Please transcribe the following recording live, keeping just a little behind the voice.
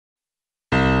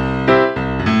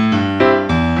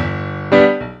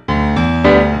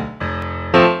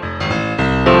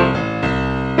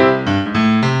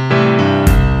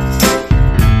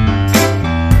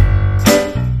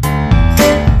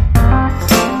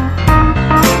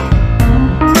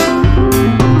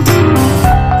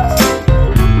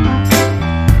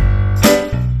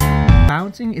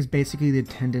Bouncing is basically the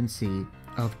tendency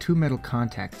of two metal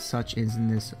contacts, such as in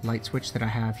this light switch that I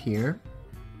have here,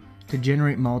 to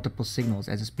generate multiple signals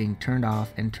as it's being turned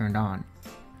off and turned on.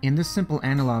 In this simple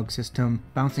analog system,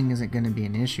 bouncing isn't going to be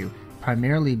an issue,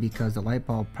 primarily because the light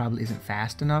bulb probably isn't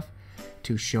fast enough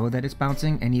to show that it's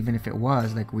bouncing, and even if it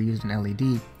was, like we used an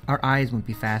LED, our eyes wouldn't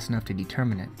be fast enough to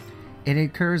determine it. It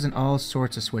occurs in all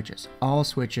sorts of switches. All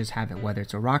switches have it, whether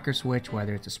it's a rocker switch,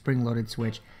 whether it's a spring-loaded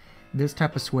switch. This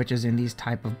type of switches in these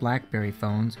type of BlackBerry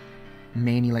phones,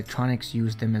 main electronics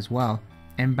use them as well,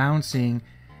 and bouncing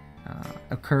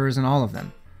occurs in all of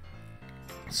them.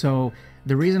 So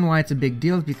the reason why it's a big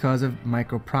deal is because of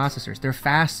microprocessors. They're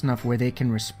fast enough where they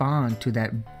can respond to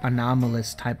that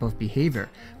anomalous type of behavior,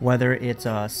 whether it's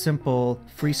a simple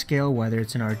Freescale, whether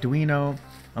it's an Arduino,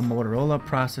 a Motorola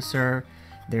processor,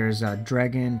 there's a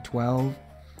Dragon 12,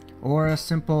 or a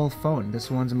simple phone.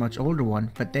 This one's a much older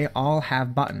one, but they all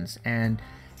have buttons, and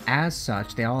as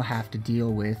such they all have to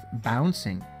deal with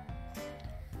bouncing.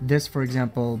 This, for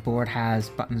example, board has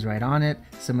buttons right on it.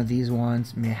 Some of these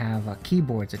ones may have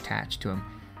keyboards attached to them.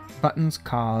 Buttons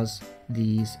cause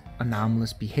these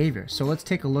anomalous behaviors. So let's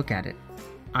take a look at it.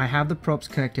 I have the probes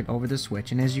connected over the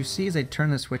switch, and as you see as I turn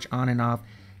the switch on and off,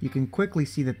 you can quickly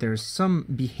see that there's some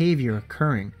behavior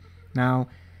occurring. Now,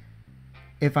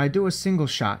 if I do a single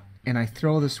shot and I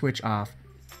throw the switch off,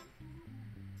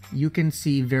 you can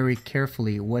see very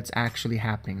carefully what's actually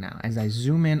happening now. As I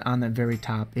zoom in on the very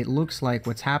top, it looks like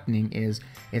what's happening is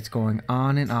it's going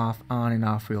on and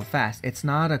off real fast. It's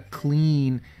not a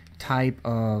clean type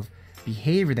of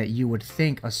behavior that you would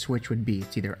think a switch would be.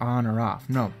 It's either on or off.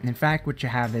 No, in fact, what you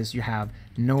have is you have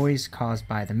noise caused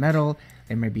by the metal.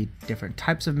 There may be different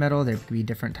types of metal. There could be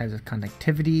different types of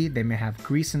conductivity. They may have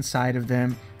grease inside of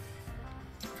them.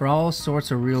 For all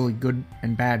sorts of really good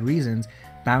and bad reasons,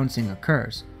 bouncing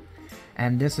occurs.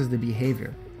 And this is the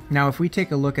behavior. Now, if we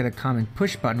take a look at a common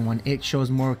push button one, it shows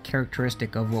more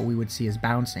characteristic of what we would see as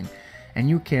bouncing. And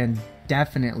you can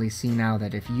definitely see now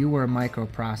that if you were a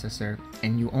microprocessor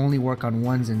and you only work on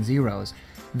ones and zeros,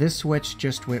 this switch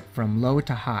just went from low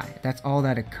to high. That's all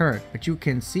that occurred. But you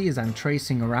can see as I'm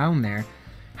tracing around there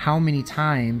how many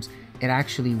times it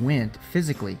actually went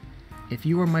physically. If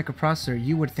you were a microprocessor,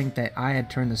 you would think that I had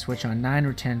turned the switch on 9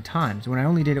 or 10 times when I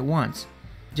only did it once.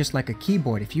 Just like a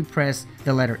keyboard, if you press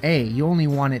the letter A, you only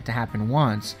want it to happen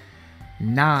once,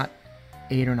 not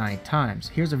 8 or 9 times.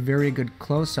 Here's a very good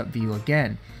close-up view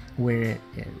again, where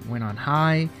it went on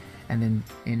high, and then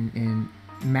in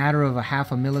a matter of a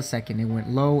half a millisecond, it went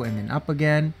low and then up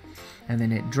again, and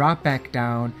then it dropped back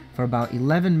down. For about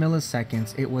 11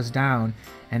 milliseconds, it was down,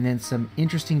 and then some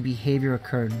interesting behavior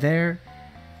occurred there,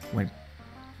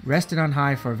 rested on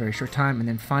high for a very short time, and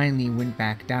then finally went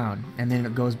back down, and then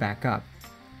it goes back up.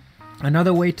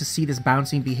 Another way to see this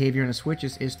bouncing behavior in the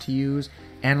switches is to use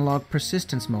analog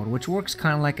persistence mode, which works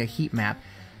kind of like a heat map.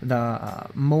 The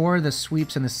more the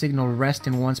sweeps and the signal rest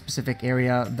in one specific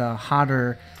area, the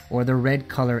hotter or the red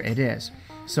color it is.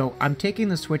 So I'm taking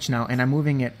the switch now and I'm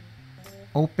moving it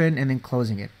open and then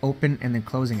closing it, open and then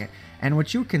closing it. And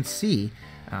what you can see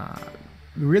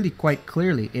really quite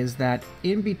clearly is that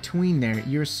in between there,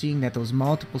 you're seeing that those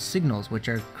multiple signals, which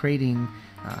are creating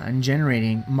and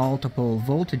generating multiple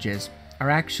voltages, are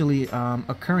actually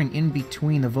occurring in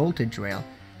between the voltage rail.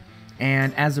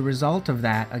 And as a result of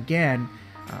that, again,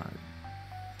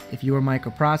 if you're a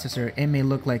microprocessor, it may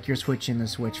look like you're switching the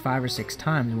switch 5 or 6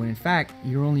 times, when in fact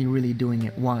you're only really doing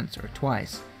it once or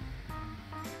twice.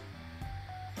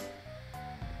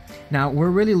 Now we're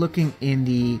really looking in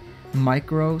the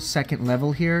microsecond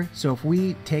level here. So if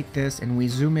we take this and we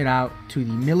zoom it out to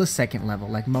the millisecond level,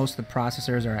 like most of the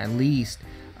processors are at least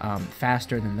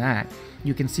faster than that,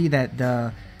 you can see that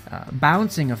the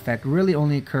bouncing effect really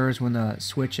only occurs when the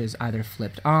switch is either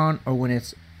flipped on or when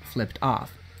it's flipped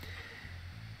off.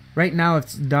 Right now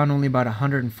it's done only about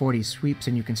 140 sweeps,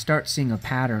 and you can start seeing a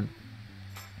pattern.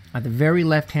 At the very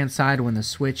left hand side, when the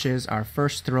switches are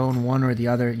first thrown one or the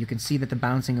other, you can see that the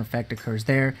bouncing effect occurs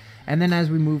there. And then as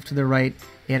we move to the right,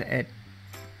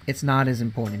 it's not as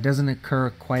important. It doesn't occur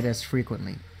quite as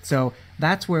frequently. So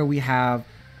that's where we have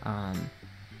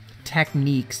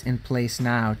techniques in place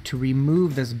now to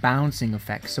remove this bouncing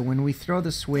effect. So when we throw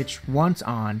the switch once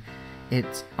on,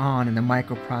 it's on and the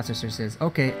microprocessor says,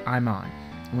 okay, I'm on.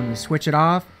 When we switch it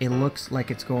off, it looks like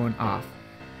it's going off.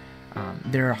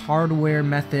 There are hardware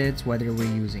methods, whether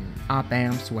we're using op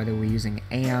amps, whether we're using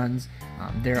ANDs.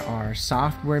 There are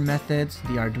software methods.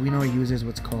 The Arduino uses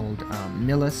what's called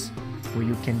Millis, where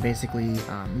you can basically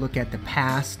look at the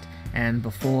past and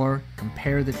before,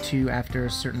 compare the two after a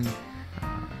certain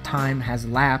time has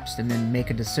lapsed, and then make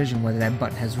a decision whether that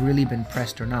button has really been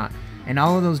pressed or not. And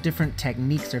all of those different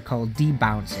techniques are called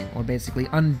debouncing, or basically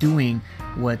undoing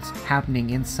what's happening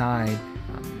inside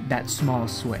that small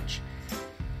switch.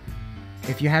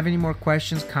 If you have any more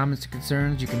questions, comments, or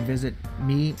concerns, you can visit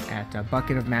me at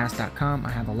bucketofmass.com.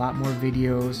 I have a lot more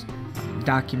videos,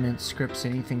 documents, scripts,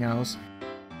 anything else.